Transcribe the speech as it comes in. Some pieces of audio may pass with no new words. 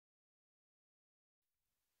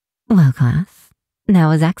Well, class, that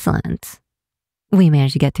was excellent. We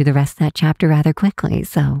managed to get through the rest of that chapter rather quickly,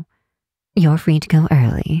 so you're free to go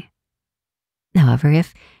early. However,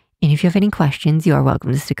 if any of you have any questions, you are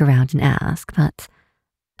welcome to stick around and ask, but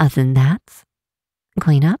other than that,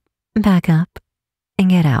 clean up, pack up, and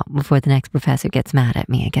get out before the next professor gets mad at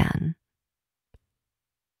me again.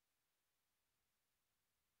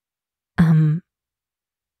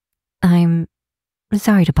 I'm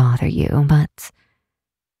sorry to bother you, but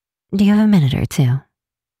do you have a minute or two?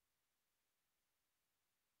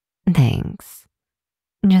 Thanks.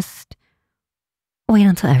 Just wait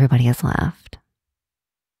until everybody has left.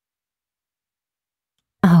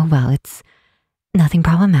 Oh, well, it's nothing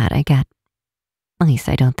problematic at least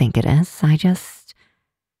I don't think it is. I just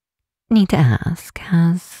need to ask,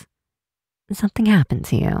 has something happened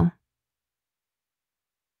to you?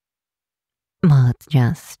 Well, it's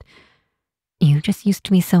just, you just used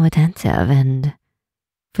to be so attentive, and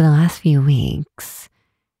for the last few weeks,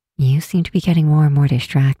 you seem to be getting more and more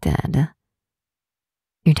distracted.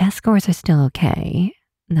 Your test scores are still okay,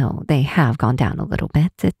 though they have gone down a little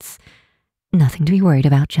bit. It's nothing to be worried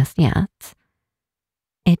about just yet.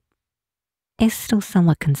 It is still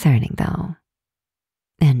somewhat concerning, though.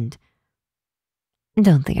 And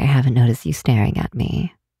don't think I haven't noticed you staring at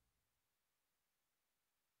me.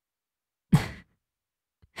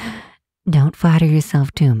 Don't flatter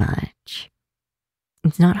yourself too much.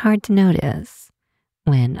 It's not hard to notice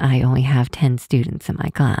when I only have 10 students in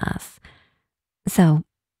my class. So,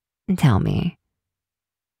 tell me,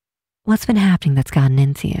 what's been happening that's gotten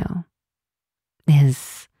into you?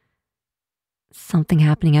 Is something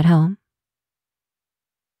happening at home?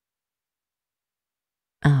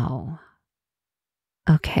 Oh,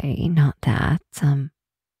 okay, not that.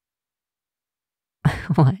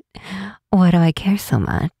 What? Why do I care so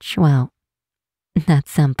much? Well,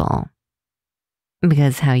 that's simple.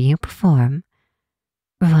 Because how you perform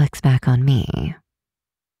reflects back on me.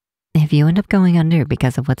 If you end up going under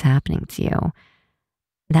because of what's happening to you,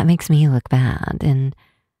 that makes me look bad. And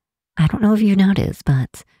I don't know if you've noticed,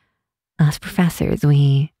 but us professors,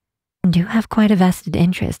 we do have quite a vested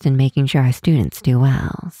interest in making sure our students do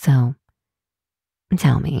well. So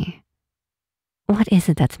tell me, what is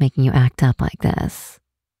it that's making you act up like this?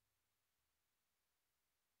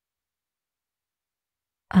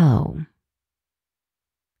 Oh,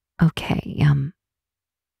 okay,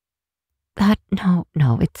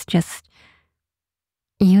 no, it's just,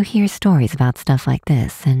 you hear stories about stuff like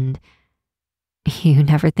this, and you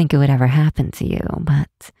never think it would ever happen to you,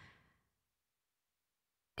 but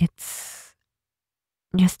it's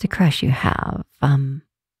just a crush you have. I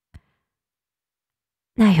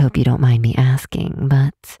hope you don't mind me asking,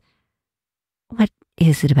 but what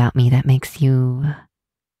is it about me that makes you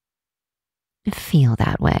feel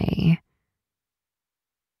that way?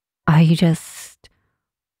 Are you just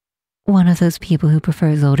one of those people who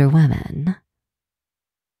prefers older women?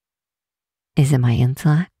 Is it my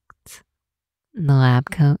intellect? The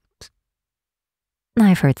lab coat?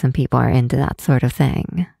 I've heard some people are into that sort of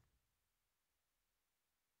thing.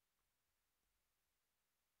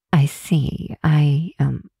 I see. I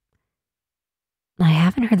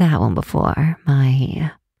haven't heard that one before.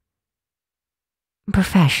 My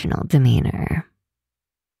professional demeanor.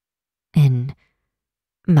 In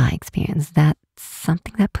my experience, that's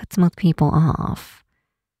something that puts most people off.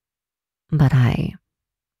 But I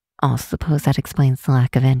also suppose that explains the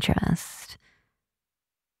lack of interest.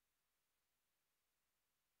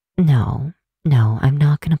 No, I'm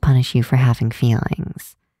not going to punish you for having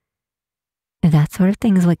feelings. If that sort of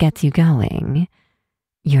thing is what gets you going,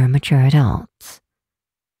 you're a mature adult.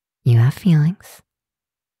 You have feelings,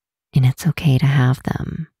 and it's okay to have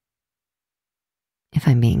them. If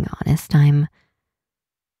I'm being honest, I'm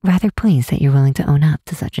rather pleased that you're willing to own up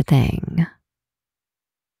to such a thing.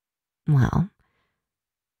 Well,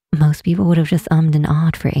 most people would have just ummed and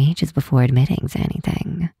awed for ages before admitting to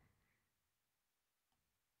anything.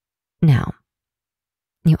 Now,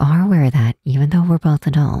 you are aware that even though we're both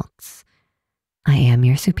adults, I am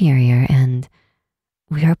your superior and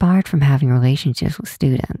we are barred from having relationships with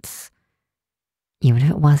students. Even if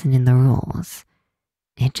it wasn't in the rules,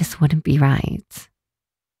 it just wouldn't be right.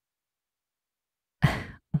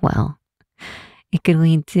 Well, it could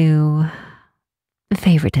lead to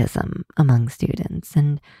favoritism among students,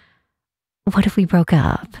 and what if we broke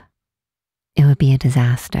up? It would be a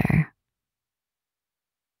disaster.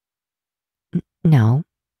 No,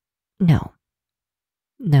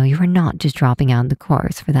 you are not just dropping out of the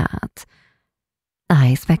course for that. I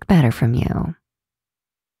expect better from you.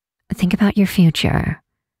 Think about your future.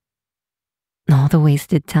 All the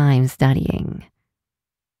wasted time studying.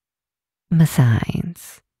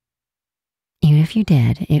 Besides, if you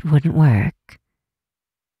did, it wouldn't work.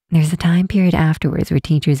 There's a time period afterwards where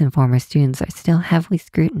teachers and former students are still heavily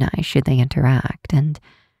scrutinized should they interact, and,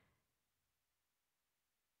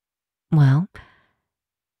 well,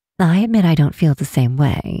 I admit I don't feel the same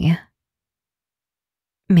way.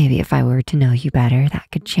 Maybe if I were to know you better,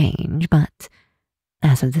 that could change, but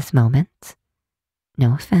as of this moment,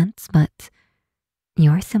 no offense, but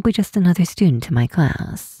you're simply just another student in my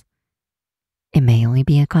class. It may only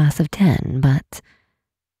be a class of 10, but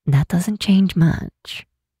that doesn't change much.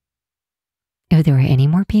 If there were any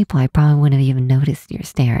more people, I probably wouldn't have even noticed you're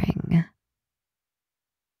staring.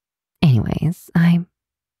 Anyways, I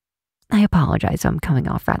apologize if I'm coming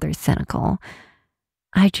off rather cynical.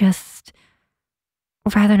 I just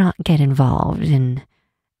rather not get involved in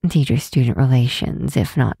teacher-student relations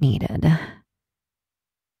if not needed.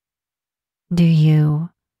 Do you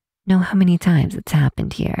know how many times it's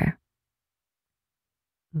happened here?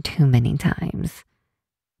 Too many times.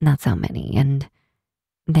 Not so many, and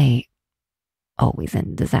they always end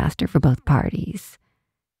in disaster for both parties.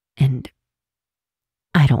 And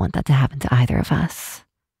I don't want that to happen to either of us.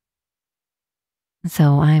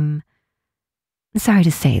 So I'm sorry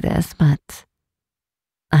to say this, but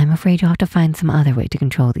I'm afraid you'll have to find some other way to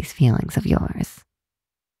control these feelings of yours.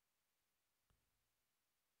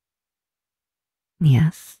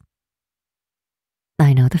 Yes,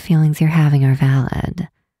 I know the feelings you're having are valid,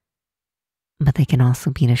 but they can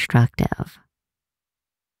also be destructive.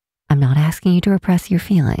 I'm not asking you to repress your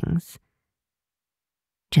feelings,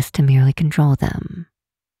 just to merely control them.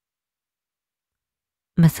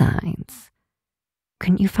 Besides,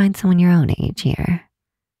 couldn't you find someone your own age here?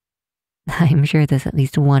 I'm sure there's at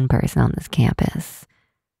least one person on this campus,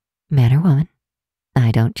 man or woman,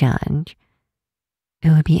 I don't judge,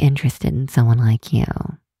 who would be interested in someone like you.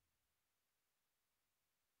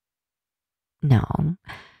 No,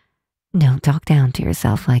 don't talk down to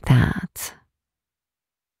yourself like that.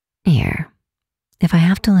 Here, if I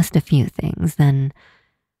have to list a few things, then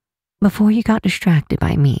before you got distracted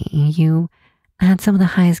by me, you had some of the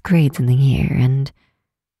highest grades in the year, and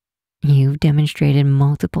you've demonstrated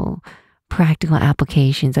multiple practical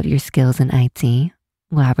applications of your skills in IT,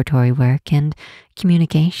 laboratory work, and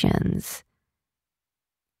communications.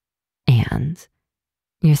 And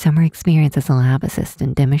your summer experience as a lab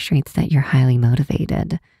assistant demonstrates that you're highly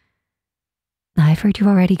motivated. I've heard you've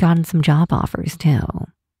already gotten some job offers, too.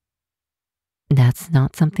 That's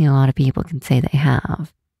not something a lot of people can say they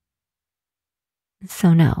have.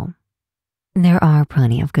 So no, there are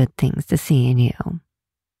plenty of good things to see in you.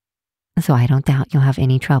 So I don't doubt you'll have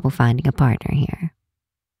any trouble finding a partner here.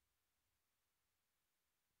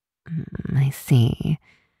 I see.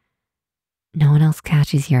 No one else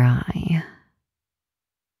catches your eye.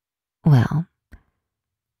 Well,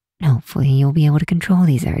 hopefully you'll be able to control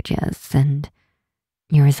these urges and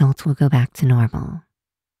your results will go back to normal.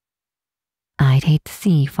 I'd hate to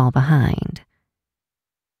see you fall behind,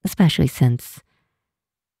 especially since,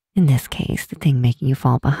 in this case, the thing making you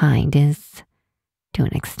fall behind is, to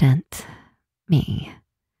an extent, me.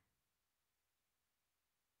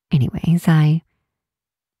 Anyways, I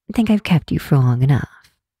think I've kept you for long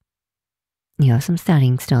enough. You have some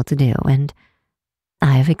studying still to do, and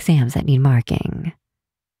I have exams that need marking.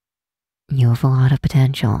 You have a lot of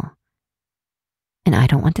potential, and I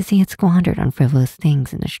don't want to see it squandered on frivolous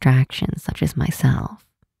things and distractions such as myself.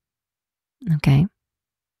 Okay?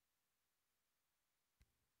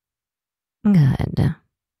 Good.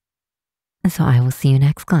 So I will see you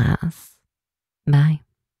next class. Bye.